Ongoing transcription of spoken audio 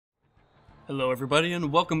Hello everybody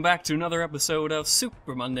and welcome back to another episode of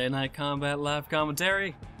Super Monday Night Combat Live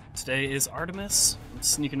Commentary. Today is Artemis. I'm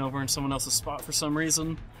sneaking over in someone else's spot for some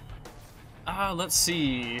reason. Let's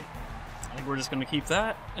see. I think we're just gonna keep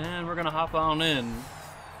that and we're gonna hop on in.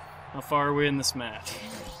 How far are we in this match?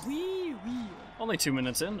 Only 2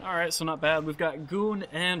 minutes in. Alright, so not bad. We've got Goon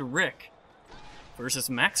and Rick versus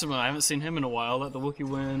Maxima. I haven't seen him in a while. Let the Wookiee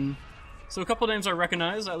win. So a couple names I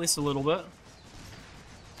recognize, at least a little bit.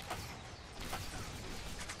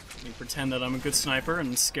 Let me pretend that I'm a good sniper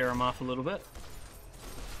and scare him off a little bit.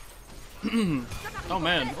 Oh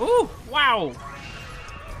man. Ooh! Wow!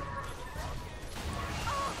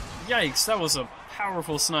 Yikes, that was a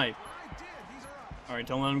powerful snipe. Alright,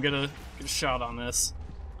 don't let him get a shot on this.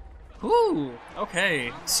 Whew!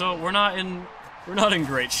 Okay, so we're not in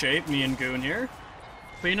great shape, me and Goon here.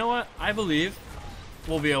 But you know what? I believe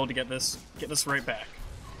we'll be able to get this right back.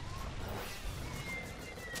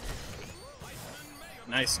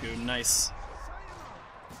 Nice, Goon, nice.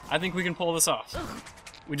 I think we can pull this off.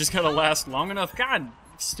 We just gotta last long enough. God,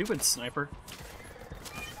 stupid sniper.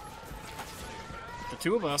 The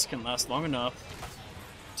two of us can last long enough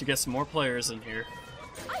to get some more players in here.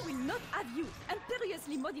 I will not have you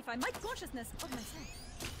imperiously modify my consciousness of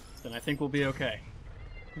myself. Then I think we'll be okay.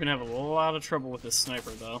 We're gonna have a lot of trouble with this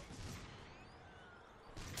sniper, though.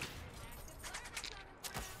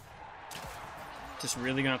 Just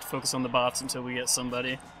really gonna have to focus on the bots until we get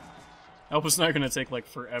somebody. I hope it's not gonna take like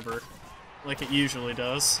forever, like it usually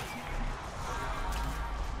does.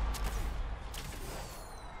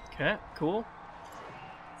 Okay, cool.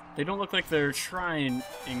 They don't look like they're trying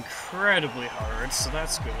incredibly hard, so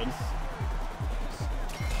that's good.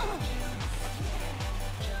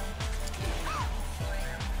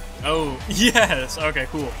 Oh, yes! Okay,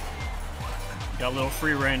 cool. Got a little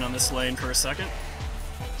free reign on this lane for a second.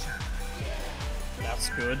 That's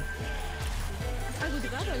good. I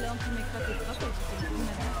would rather learn to make rapid couplers than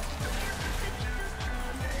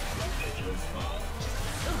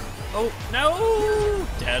Oh, no!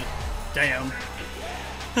 Dead. Damn.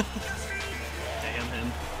 Damn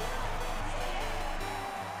him.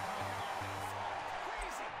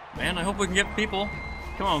 Man, I hope we can get people.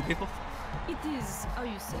 Come on, people. It is, how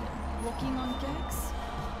you say, walking on cakes.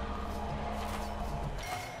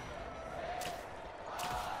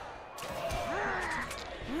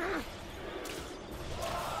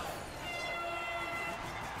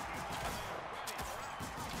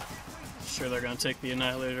 Sure, they're gonna take the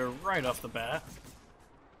Annihilator right off the bat.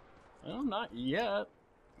 Well, not yet.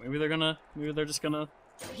 Maybe they're just gonna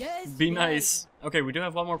be nice. Okay, we do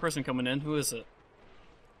have one more person coming in. Who is it?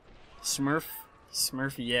 Smurf,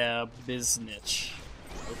 yeah, Biznich.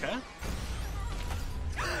 Okay.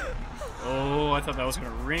 Oh, I thought that was gonna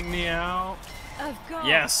ring me out.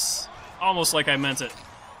 Yes! Almost like I meant it.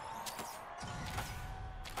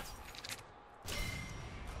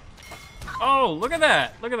 Oh, look at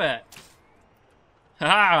that! Look at that!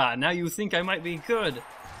 Haha! Now you think I might be good.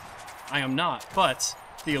 I am not, but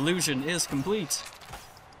the illusion is complete.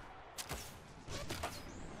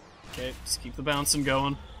 Okay, just keep the bouncing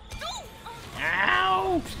going.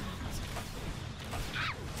 Ow!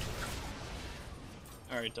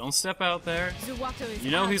 Alright, don't step out there. You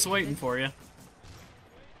know he's waiting for you.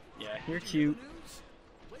 Yeah, you're cute.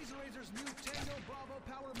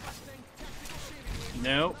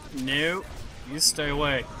 No, no. You stay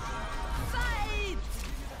away.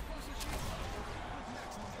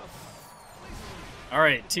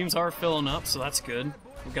 Alright, teams are filling up, so that's good.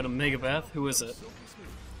 We've got a Megabeth. Who is it?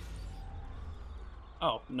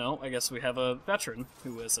 Oh, no, I guess we have a veteran.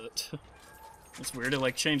 Who is it? It's weird, it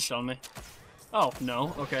like changed on me. Oh,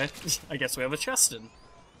 no, okay. I guess we have a Cheston.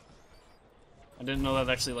 I didn't know that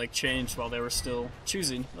actually like changed while they were still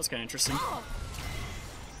choosing. That's kind of interesting.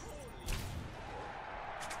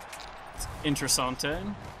 It's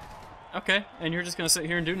interessante. Okay, and you're just gonna sit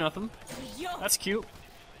here and do nothing. That's cute.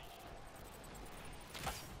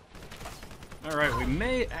 Alright, we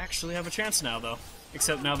may actually have a chance now, though.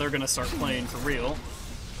 Except now they're gonna start playing for real.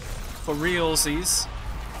 For realsies.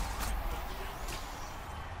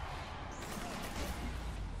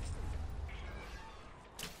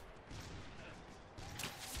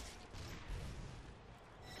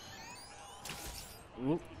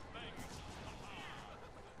 Oop.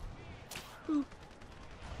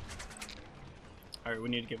 Alright, we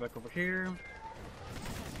need to get back over here.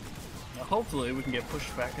 Now hopefully we can get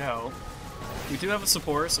pushed back out. We do have a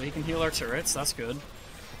support, so he can heal our turrets. That's good.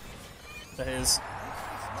 That is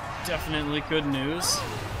definitely good news.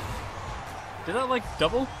 Did that, like,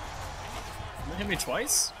 double? Did it hit me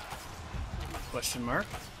twice? Question mark.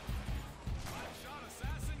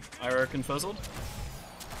 IR confuzzled.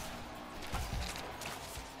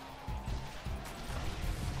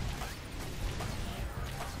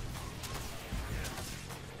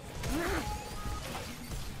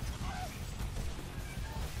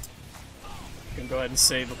 ahead and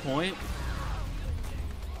save a point.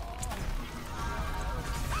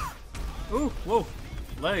 Ooh, whoa.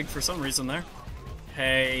 Leg for some reason there.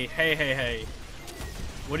 Hey, hey, hey, hey.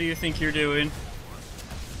 What do you think you're doing?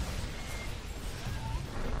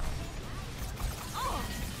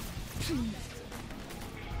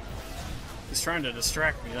 He's trying to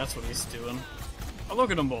distract me, that's what he's doing. Oh,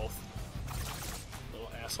 look at them both.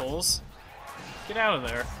 Little assholes. Get out of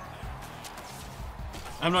there.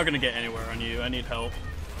 I'm not gonna get anywhere on you, I need help.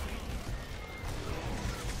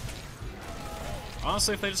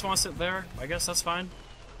 Honestly, if they just want to sit there, I guess that's fine.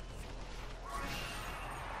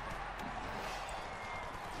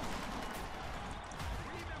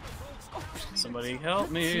 Somebody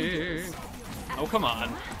help me. Oh, come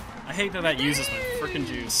on. I hate that that uses my frickin'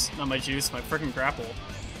 juice. Not my juice, my frickin' grapple.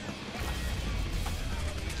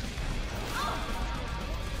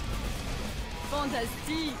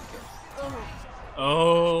 Fantastique.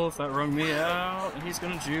 Oh, if that wrung me out, and he's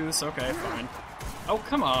gonna juice. Okay, fine. Oh,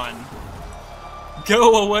 come on.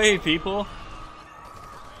 Go away, people.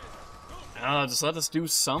 Just let us do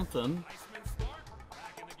something.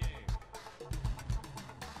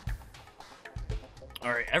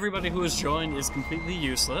 Alright, everybody who has joined is completely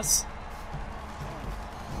useless.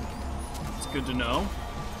 It's good to know.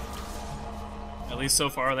 At least so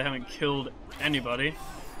far, they haven't killed anybody.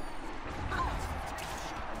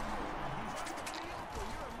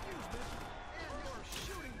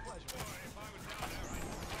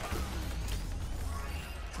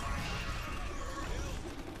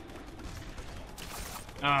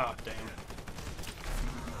 Ah, damn.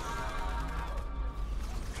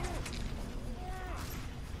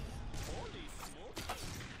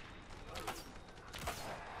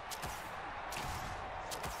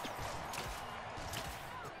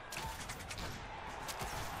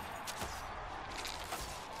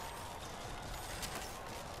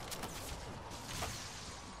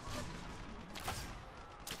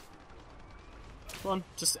 Come on,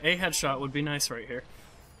 just a headshot would be nice right here.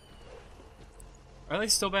 Are they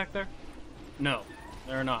still back there? No,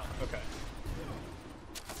 they're not. Okay.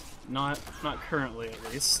 Not currently,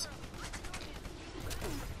 at least.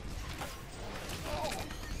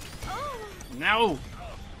 No!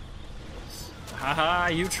 Haha,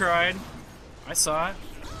 you tried. I saw it.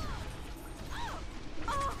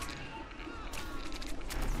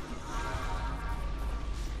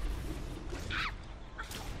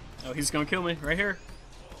 Oh, he's gonna kill me right here.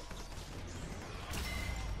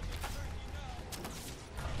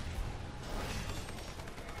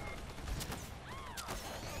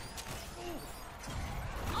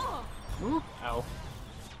 Ooh, ow.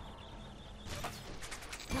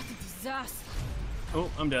 What a disaster.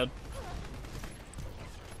 Oh, I'm dead.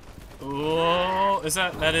 Oh,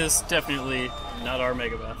 that is definitely not our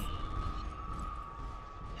Megabeth.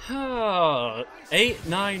 8,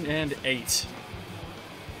 9, and 8.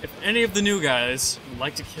 If any of the new guys would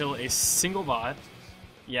like to kill a single bot,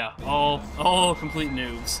 yeah, all complete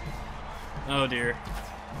noobs. Oh dear.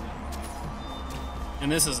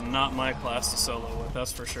 And this is not my class to solo with,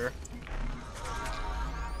 that's for sure.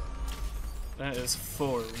 That is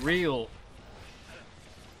for real.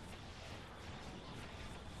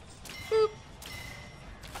 Boop.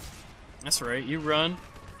 That's right, you run.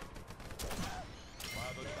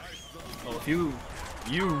 Well, if you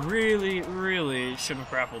really should have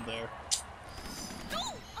grappled there.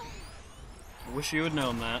 I wish you had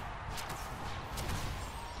known that.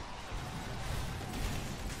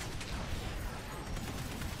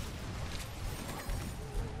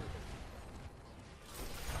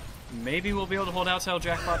 Maybe we'll be able to hold out till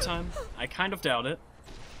jackpot time. I kind of doubt it,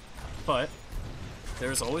 but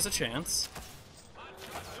there's always a chance.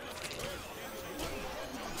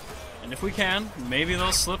 And if we can, maybe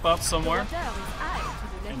they'll slip up somewhere,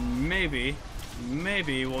 and maybe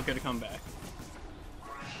we'll get a comeback.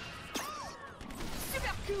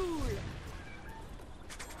 Super cool.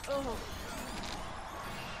 Oh.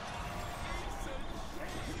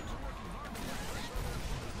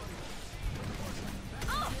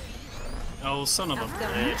 Oh, son of a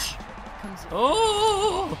bitch.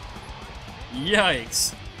 Oh!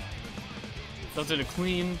 Yikes. That did a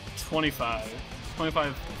clean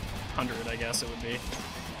 2,500, I guess it would be.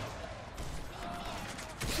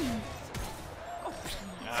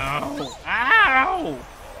 Ow! Ow!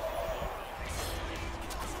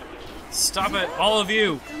 Stop it, all of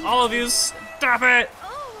you! All of you, stop it!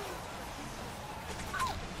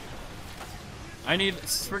 I need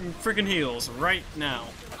freaking heals right now.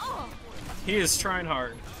 He is trying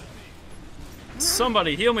hard.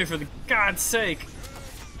 Somebody heal me for the God's sake!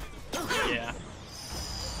 Yeah.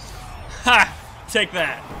 Ha! Take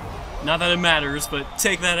that. Not that it matters, but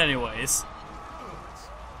take that anyways.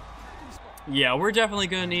 Yeah, we're definitely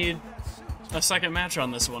gonna need a second match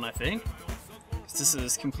on this one, I think. This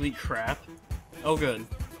is complete crap. Oh good,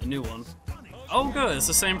 a new one. Oh good, it's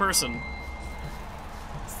the same person.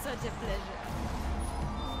 Such a pleasure.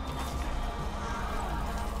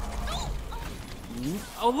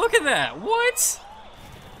 Oh look at that, what?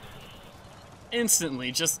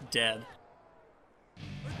 Instantly, just dead.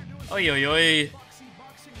 Oi oi oi.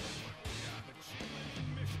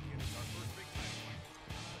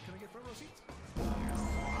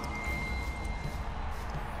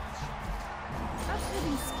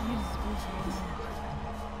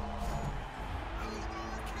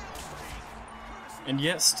 And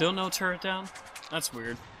yet, still no turret down? That's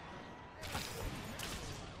weird.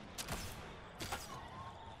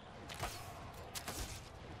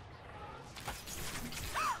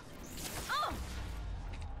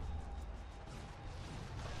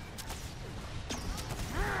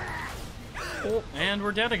 Oh, and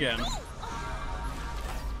we're dead again.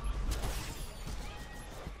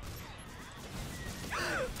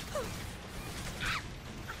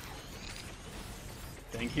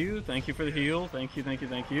 Thank you for the heal. Thank you.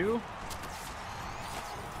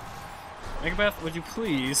 Megabeth, would you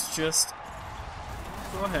please just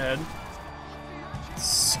go ahead.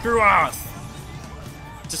 Screw off!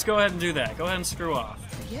 Just go ahead and do that. Go ahead and screw off.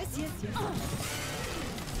 Yes.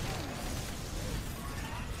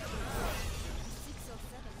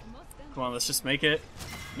 Come on, let's just make it.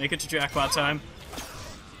 Make it to jackpot time.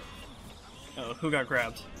 Oh, who got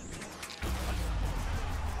grabbed?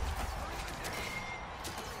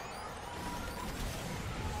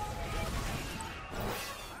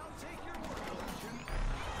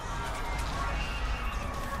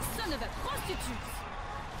 Son of a prostitute.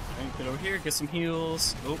 Alright, get over here, get some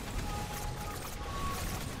heals. Oh.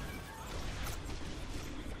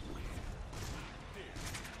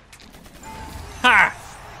 Ha!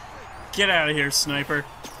 Get out of here, sniper.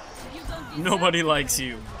 You don't deserve Nobody likes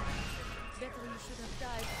you. Better you should have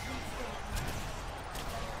died.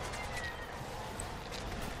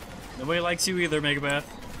 Nobody likes you either, Megabeth.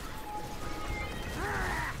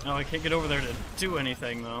 Oh, I can't get over there to do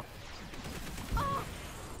anything, though.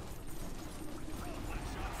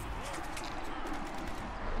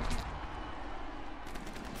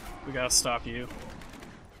 We gotta stop you.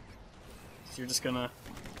 So you're just gonna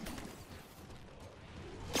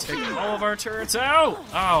take all of our turrets out!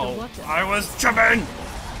 Oh, I was jumping!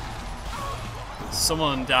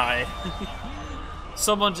 Someone die.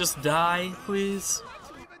 Someone just die, please.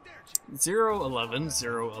 011,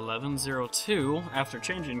 011, 02 after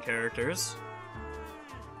changing characters.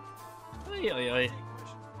 Oy, oy, oy.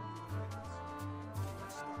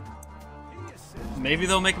 Maybe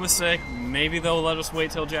they'll make a mistake, maybe they'll let us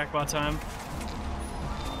wait till jackpot time.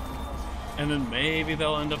 And then maybe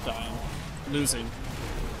they'll end up dying. Losing.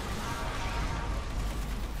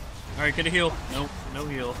 Alright, get a heal. Nope, no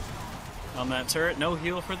heal. On that turret, no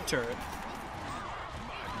heal for the turret.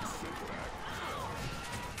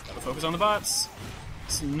 Gotta focus on the bots.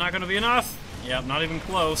 It's not gonna be enough. Yep, not even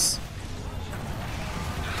close.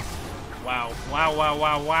 Wow, wow, wow,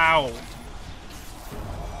 wow, wow.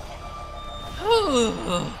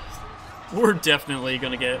 We're definitely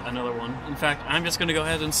gonna get another one. In fact, I'm just gonna go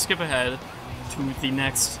ahead and skip ahead to the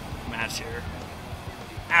next match here.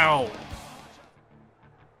 Ow!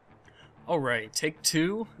 Alright, take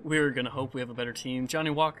two. We're gonna hope we have a better team.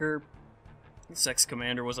 Johnny Walker, Sex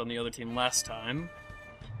Commander, was on the other team last time.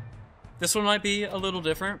 This one might be a little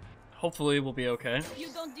different. Hopefully we'll be okay. You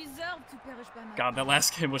don't deserve to perish by my God, that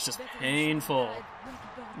last game was just painful.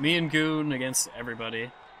 Me and Goon against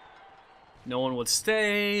everybody. No one would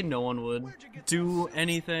stay, no one would do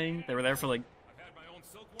anything. They were there for like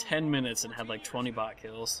 10 minutes and had like 20 bot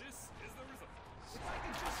kills.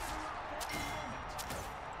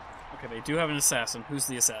 Okay, they do have an assassin. Who's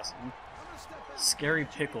the assassin? Scary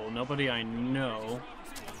Pickle. Nobody I know.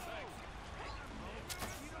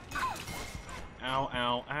 Ow,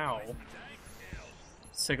 ow, ow.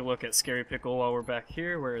 Let's take a look at Scary Pickle while we're back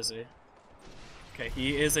here. Where is he? Okay,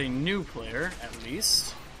 he is a new player, at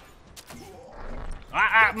least.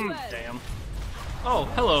 Damn. Oh,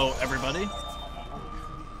 hello, everybody.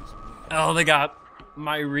 Oh, they got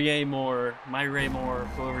my Raymore,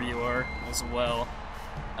 whoever you are, as well.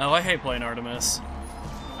 Oh, I hate playing Artemis.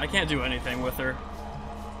 I can't do anything with her.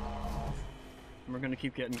 And we're gonna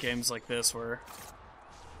keep getting games like this where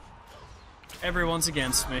everyone's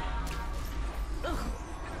against me.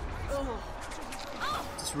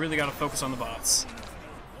 Just really gotta focus on the bots.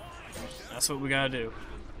 That's what we gotta do.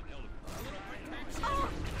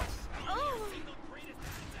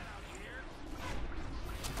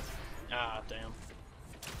 Ah, damn.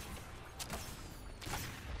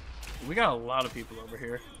 We got a lot of people over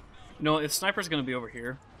here. You know, if Sniper's gonna be over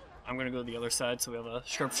here, I'm gonna go to the other side so we have a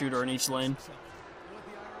sharpshooter in each lane.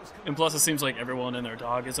 And plus it seems like everyone and their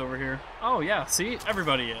dog is over here. Oh yeah, see?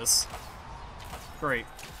 Everybody is. Great.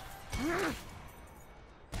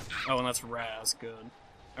 Oh, and that's Raz. Good.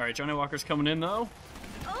 Alright, Johnny Walker's coming in though.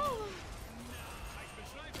 Oh.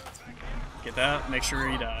 Get that, make sure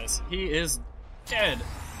he dies. He is dead.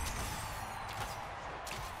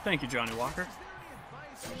 Thank you, Johnny Walker.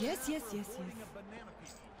 Yes, yes, yes, yes.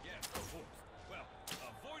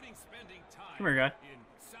 Come here, guy.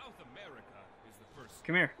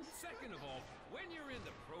 Come here. Second of all, when you're in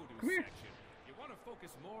the produce Come here. section, you want to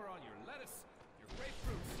focus more on your lettuce, your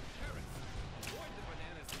grapefruits, carrots. Avoid the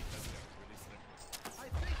bananas because they're really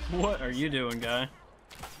slippery. What are you doing, guy?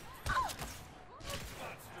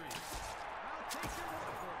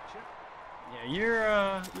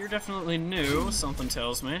 Yeah, you're definitely new, something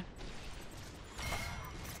tells me.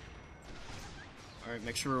 Alright,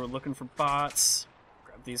 make sure we're looking for bots.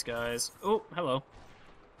 Grab these guys. Oh, hello.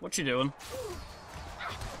 What you doing?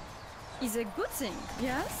 Is a good thing,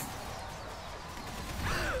 yes?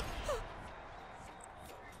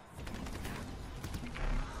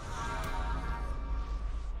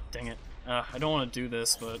 Dang it. I don't want to do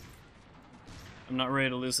this, but I'm not ready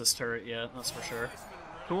to lose this turret yet, that's for sure.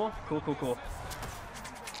 Cool, cool, cool, cool.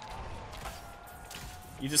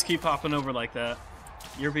 You just keep hopping over like that.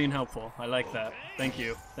 You're being helpful. I like that. Thank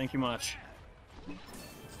you. Thank you much.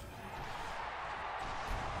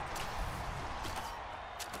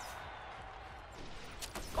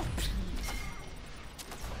 Oh, please.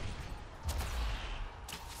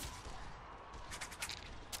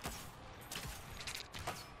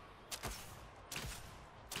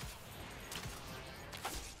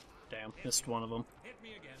 Damn, missed one of them.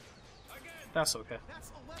 That's okay.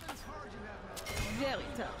 Very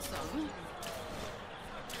tough, son.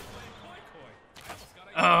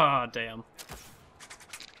 Ah, damn.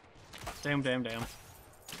 Damn, damn, damn.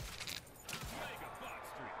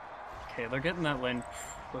 Okay, they're getting that lane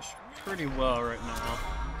pushed pretty well right now.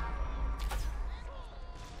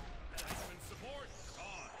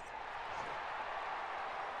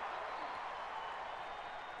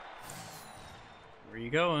 Where you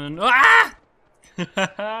going? Ah!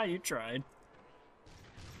 You tried.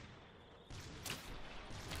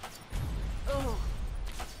 Oh.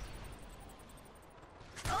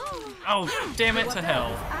 Oh. Oh, damn it to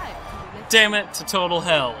hell. I Damn it to total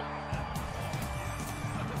hell.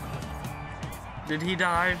 Did he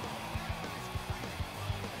die?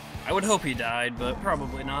 I would hope he died, but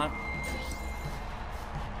probably not.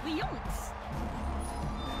 We don't.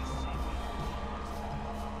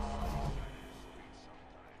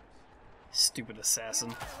 Stupid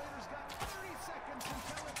assassin.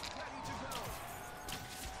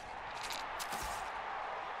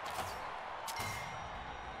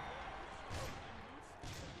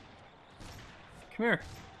 Come here.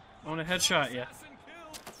 I want to headshot you.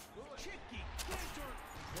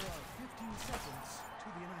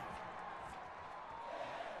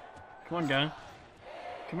 Come on, guy.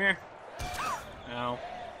 Come here. Ow.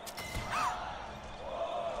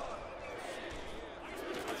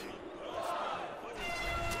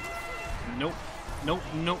 Nope. Nope,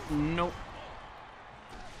 nope, nope.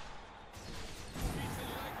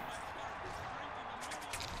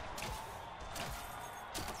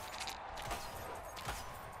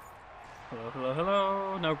 Hello, hello,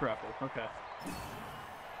 hello. No grapple. Okay.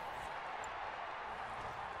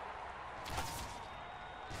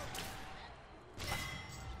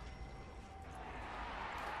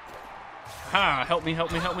 Ha! Help me,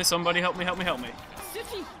 help me, help me. Somebody help me, help me, help me.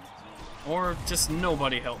 Suffit. Or just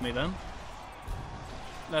nobody help me then.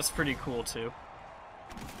 That's pretty cool too.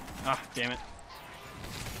 Ah, damn it.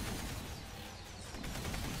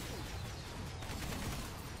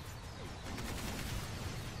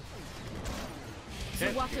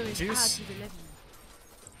 The water is juice. hard to the level.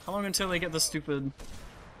 How long until they get the stupid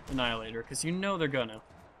Annihilator? Because you know they're gonna.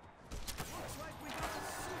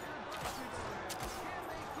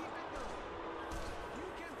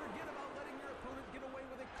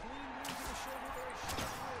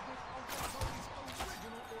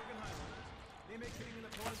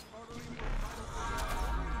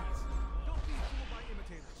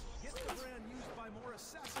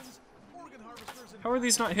 How are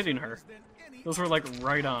these not hitting her? Those were like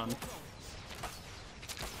right on.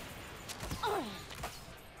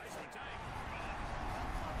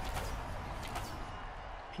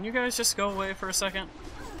 Can you guys just go away for a second?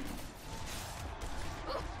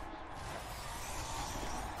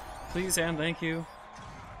 Please and thank you.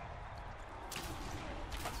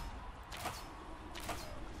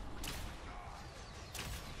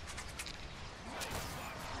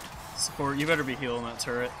 Support, you better be healing that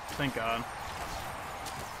turret. Thank God.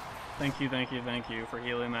 Thank you, thank you, thank you for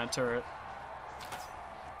healing that turret.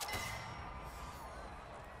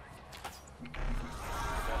 Put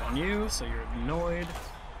that on you, so you're annoyed.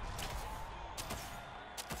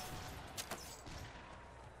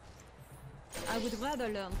 I would rather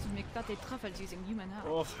learn to make pâté truffles using human arms.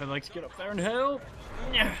 Oh, I'd like to get up there and help.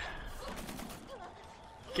 Yeah.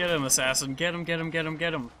 Get him, assassin. Get him, get him, get him,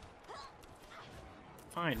 get him.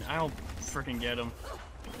 Fine, I'll freaking get him.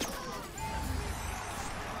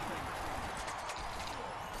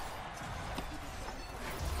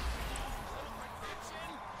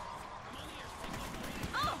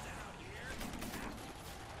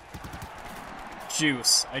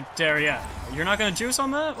 Juice. I dare ya. You're not gonna juice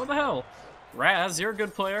on that? What the hell? Raz, you're a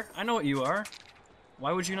good player. I know what you are.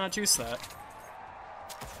 Why would you not juice that?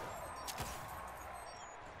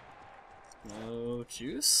 No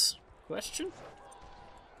juice? Question?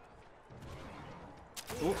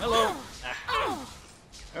 Oh, hello. Ah.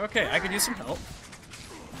 Okay, I could use some help.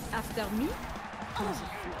 After me?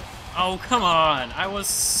 Oh, come on. I was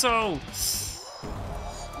so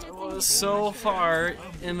far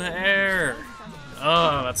in the air.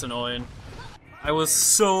 Oh, that's annoying. I was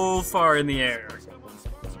so far in the air,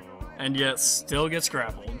 and yet still gets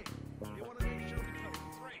grappled.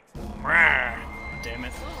 Damn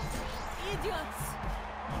it. Idiots!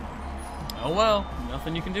 Oh well,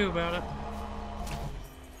 nothing you can do about it.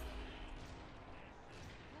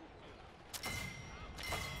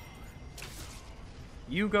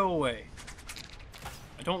 You go away.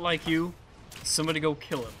 I don't like you. Somebody go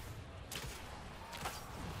kill him.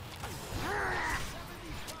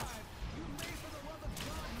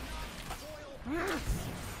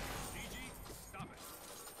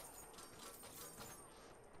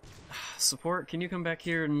 Support, can you come back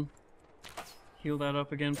here and heal that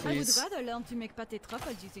up again, please? I would rather learn to make pâté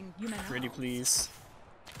truffles using human arms. Pretty please.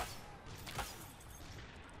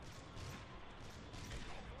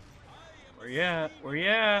 Where you at? Where you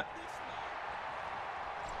at?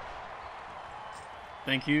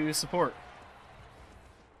 Thank you, support.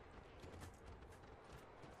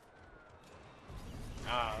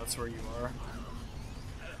 Ah, that's where you are.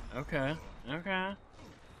 Okay, okay.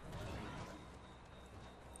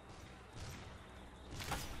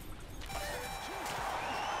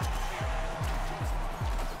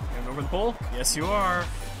 Going over the pole? Yes, you are.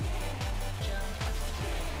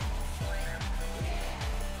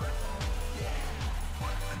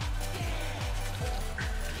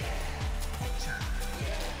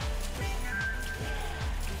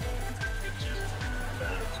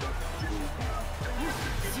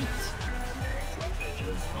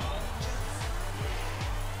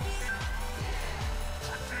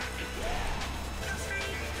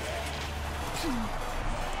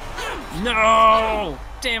 No!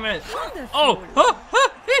 Damn it! Oh!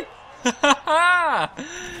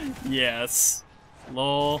 Yes.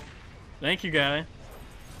 Lol. Thank you, guy.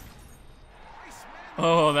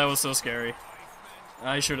 Oh, that was so scary.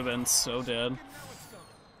 I should have been so dead.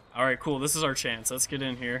 Alright, cool. This is our chance. Let's get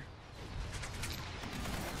in here.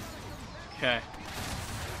 Okay.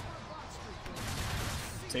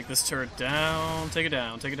 Take this turret down. Take it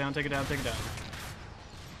down. Take it down. Take it down. Take it down.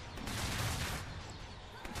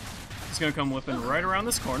 He's gonna come whipping right around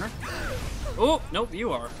this corner. Oh, nope,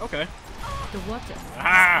 you are. Okay. The water.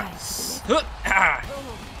 Ah! Ah!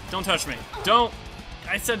 Don't touch me. Don't.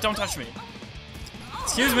 I said don't touch me.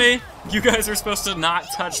 Excuse me. You guys are supposed to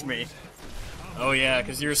not touch me. Oh yeah,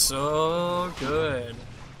 because you're so good.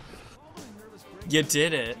 You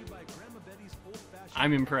did it.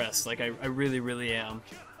 I'm impressed. Like, I really, really am.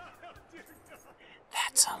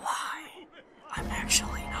 That's a lie. I'm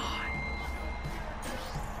actually not.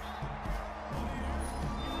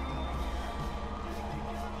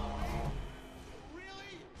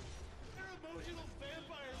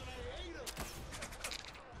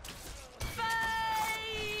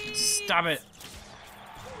 Stop it.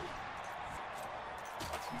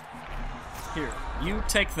 Here, you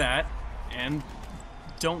take that, and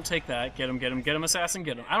don't take that. Get him, get him, get him, assassin,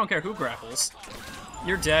 get him. I don't care who grapples.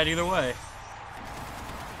 You're dead either way.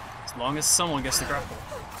 As long as someone gets to grapple.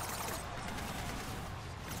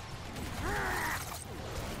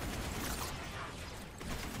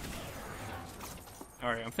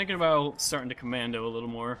 Alright, I'm thinking about starting to commando a little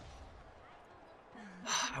more.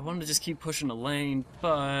 I wanted to just keep pushing the lane,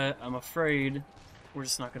 but I'm afraid we're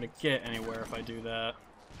just not going to get anywhere if I do that.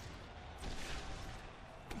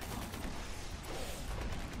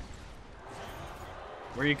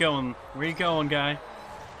 Where you going? Where you going, guy?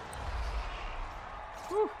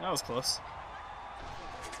 Whew, that was close.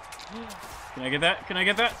 Can I get that? Can I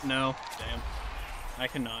get that? No. Damn. I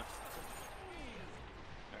cannot.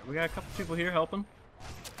 Alright, we got a couple people here helping.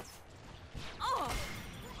 Oh!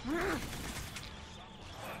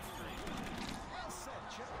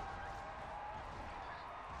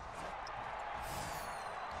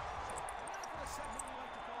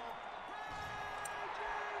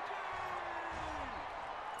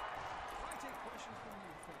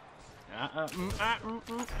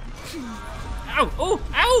 Ow! Oh!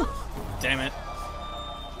 Ow! Damn it.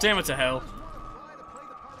 Damn it to hell.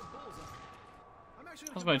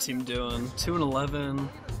 How's my team doing? 2-11.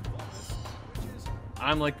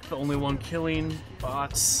 I'm like the only one killing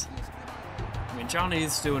bots. I mean,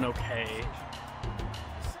 Johnny's doing okay.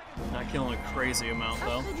 Not killing a crazy amount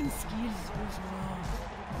though.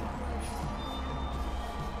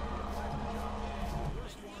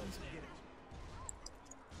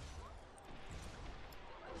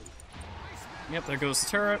 Yep, there goes the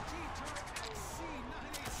turret.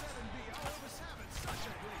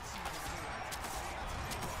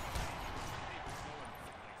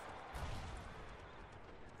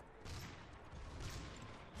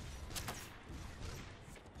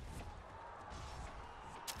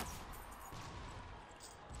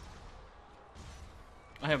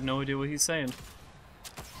 I have no idea what he's saying.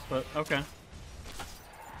 But, okay.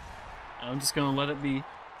 I'm just gonna let it be.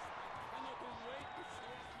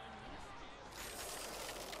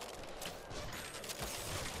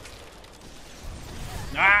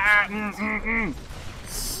 Ah!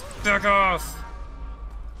 Back off!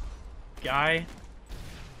 Guy?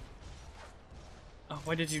 Oh,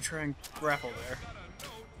 why did you try and grapple there?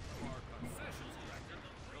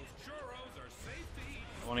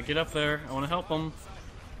 I want to get up there. I want to help him.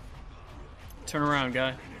 Turn around,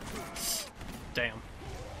 guy. Damn.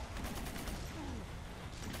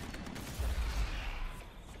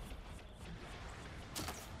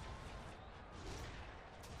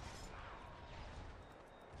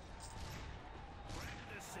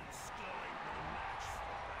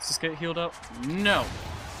 Let's just get healed up. No!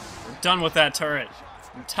 We're done with that turret.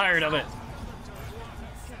 I'm tired of it.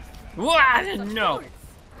 Wah! No! No!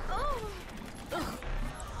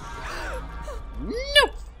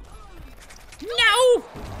 No!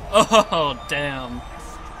 Oh, damn.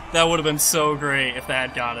 That would have been so great if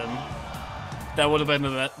that got him. That would have been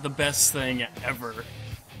the best thing ever.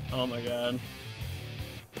 Oh my god.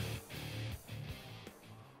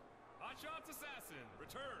 Hot shots assassin,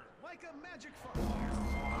 return. Like a magic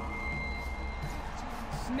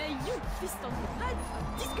May you feast on the blood of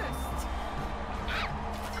disgust!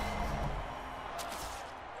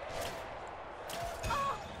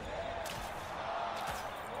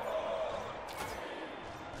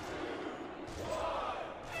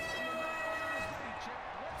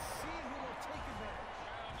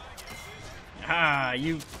 Ah,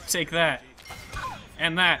 you take that.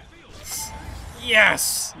 And that.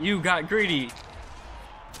 Yes! You got greedy.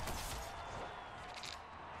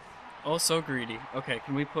 Oh, so greedy. Okay,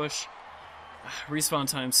 can we push? Respawn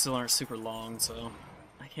times still aren't super long, so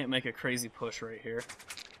I can't make a crazy push right here.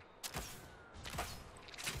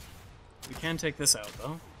 We can take this out,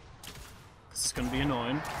 though. This is going to be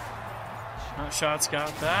annoying. Hot Shot's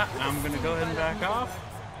got that. I'm going to go ahead and back off.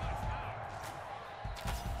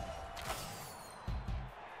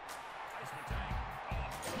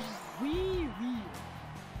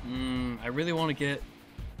 I really want to get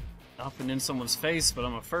up and in someone's face, but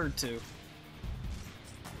I'm afraid to. Can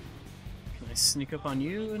I sneak up on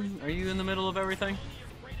you? And are you in the middle of everything?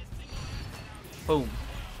 Boom.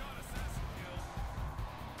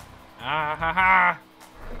 Ah ha ha!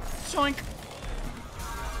 Shoink!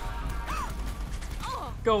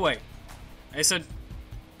 Go away. I said,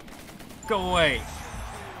 go away.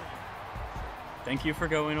 Thank you for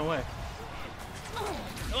going away.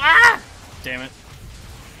 Ah! Damn it.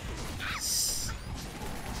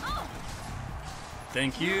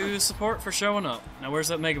 Thank you, support, for showing up. Now where's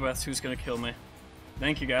that Megabeth who's gonna kill me?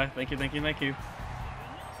 Thank you, guy. Thank you, thank you, thank you.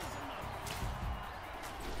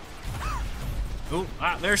 Ooh,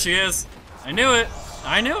 ah, there she is. I knew it.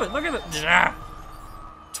 I knew it. Look at it. Ah.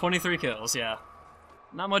 23 kills, yeah.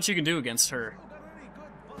 Not much you can do against her.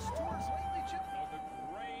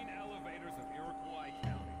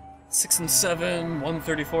 6 and 7,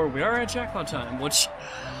 134. We are at jackpot time, which,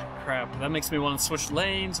 crap, that makes me want to switch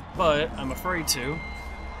lanes, but I'm afraid to.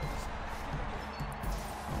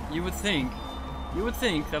 You would think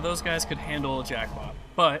that those guys could handle a jackpot,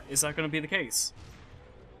 but is that going to be the case?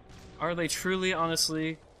 Are they truly,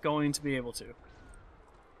 honestly going to be able to?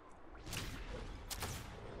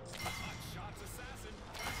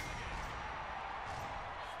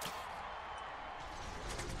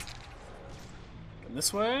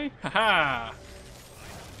 This way? Haha!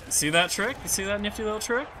 You see that trick? You see that nifty little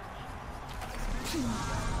trick?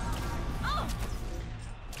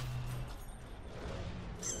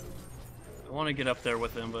 I want to get up there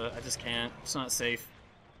with him, but I just can't. It's not safe.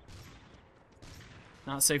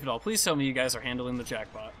 Not safe at all. Please tell me you guys are handling the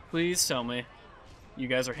jackpot. Please tell me you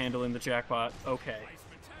guys are handling the jackpot. Okay.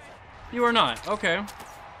 You are not. Okay.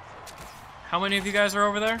 How many of you guys are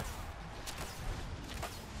over there?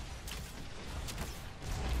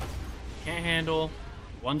 Can't handle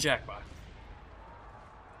one jackpot.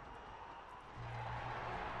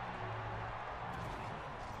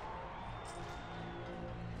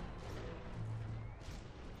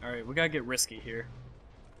 Alright, we gotta get risky here.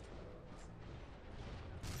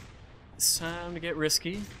 It's time to get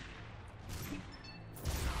risky.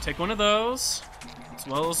 Take one of those, as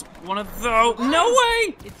well as one of those. No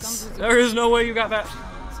way! There is no way you got that.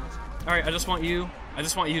 Alright, I just want you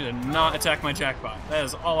to not attack my jackpot. That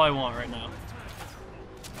is all I want right now.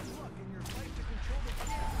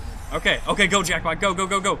 Okay, okay, go jackpot, go, go,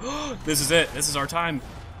 go, go. This is it, this is our time.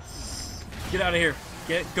 Get out of here.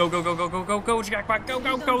 Go, go, go, go, go, go, go, jackpot, go,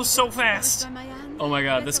 go, go, so fast. Oh my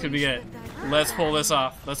god, this could be it. Let's pull this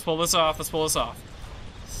off. Let's pull this off, let's pull this off.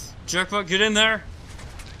 Jackpot, get in there.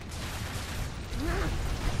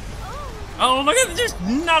 Oh, look at it, there's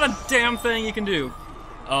not a damn thing you can do.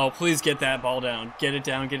 Oh, please get that ball down. Get it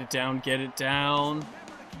down, get it down, get it down.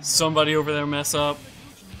 Somebody over there mess up.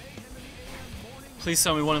 Please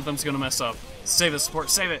tell me one of them's gonna mess up. Save it, support,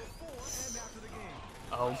 save it.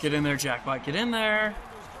 Oh, get in there, jackpot, get in there.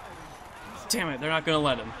 Damn it, they're not gonna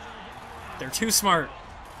let him. They're too smart.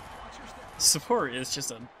 Support is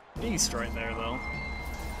just a beast right there, though.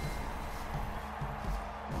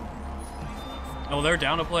 Oh, they're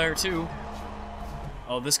down a player, too.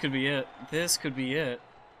 Oh, this could be it. This could be it.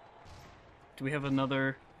 Do we have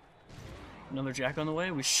another jack on the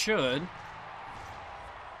way? We should.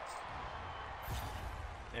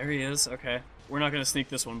 There he is. Okay. We're not gonna sneak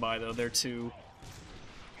this one by, though. They're too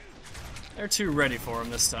ready for him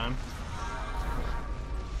this time.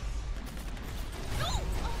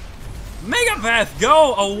 Megabeth,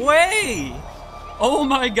 go away! Oh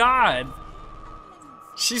my god!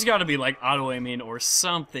 She's gotta be like auto-aiming or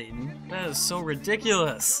something. That is so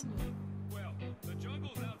ridiculous.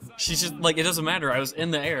 She's just like, it doesn't matter, I was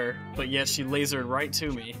in the air, but yet she lasered right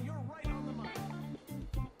to me.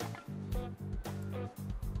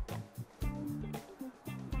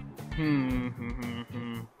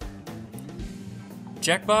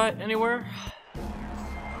 Jackpot anywhere?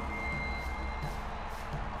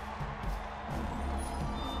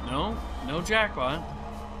 No, no jackpot.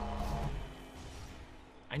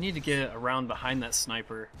 I need to get around behind that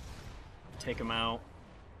sniper. Take him out.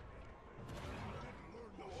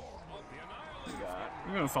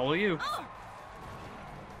 I'm gonna follow you.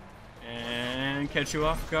 And catch you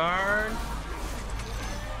off guard.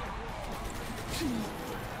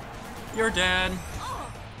 You're dead.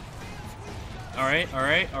 Alright,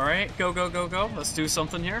 alright, alright. Go, go, go, go. Let's do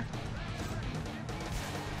something here.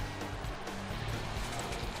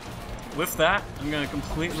 Whiff that. I'm gonna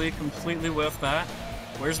completely whiff that.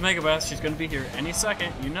 Where's Megabeth? She's gonna be here any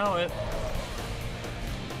second. You know it.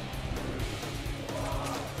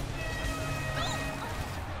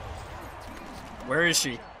 Where is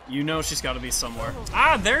she? You know she's gotta be somewhere.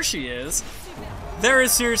 Ah, there she is! There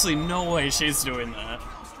is seriously no way she's doing that.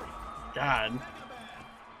 God.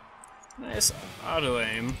 Nice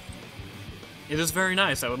auto-aim. It is very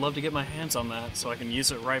nice. I would love to get my hands on that so I can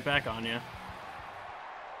use it right back on you.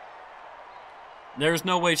 There's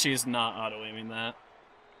no way she's not auto-aiming that.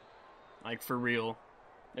 Like, for real.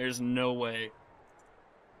 There's no way.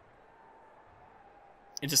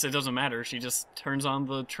 It doesn't matter. She just turns on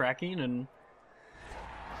the tracking and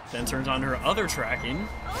then turns on her other tracking,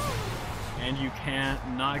 and you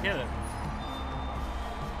can't not get it.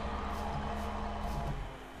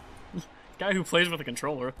 Guy who plays with a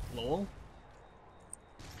controller. Lol.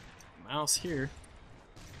 Mouse here.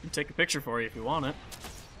 I can take a picture for you if you want it.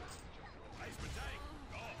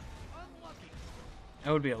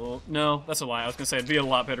 That would be a little... No, that's a lie. I was gonna say it'd be a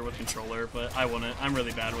lot better with controller, but I wouldn't. I'm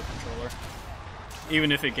really bad with controller.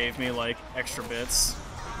 Even if it gave me, like, extra bits.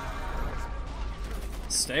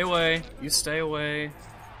 Stay away. You stay away.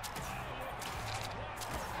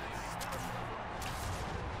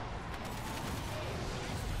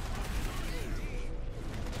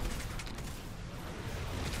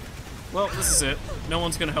 Well, this is it. No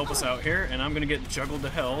one's gonna help us out here, and I'm gonna get juggled to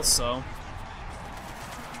hell, so...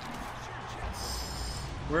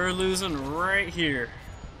 We're losing right here.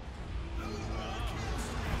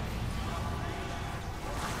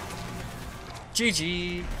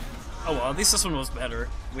 GG. Oh well, at least this one was better.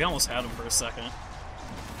 We almost had him for a second.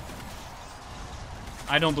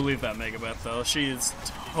 I don't believe that Megabeth though. She is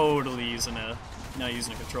totally using not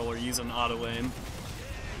using a controller, using auto aim.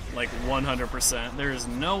 Like 100%. There is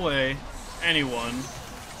no way anyone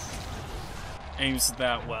aims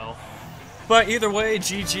that well. But either way,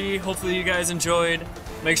 GG. Hopefully you guys enjoyed.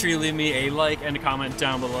 Make sure you leave me a like and a comment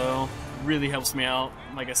down below. Really helps me out,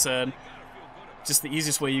 like I said. Just the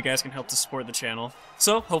easiest way you guys can help to support the channel.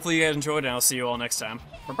 So, hopefully you guys enjoyed, and I'll see you all next time.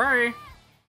 Bye-bye!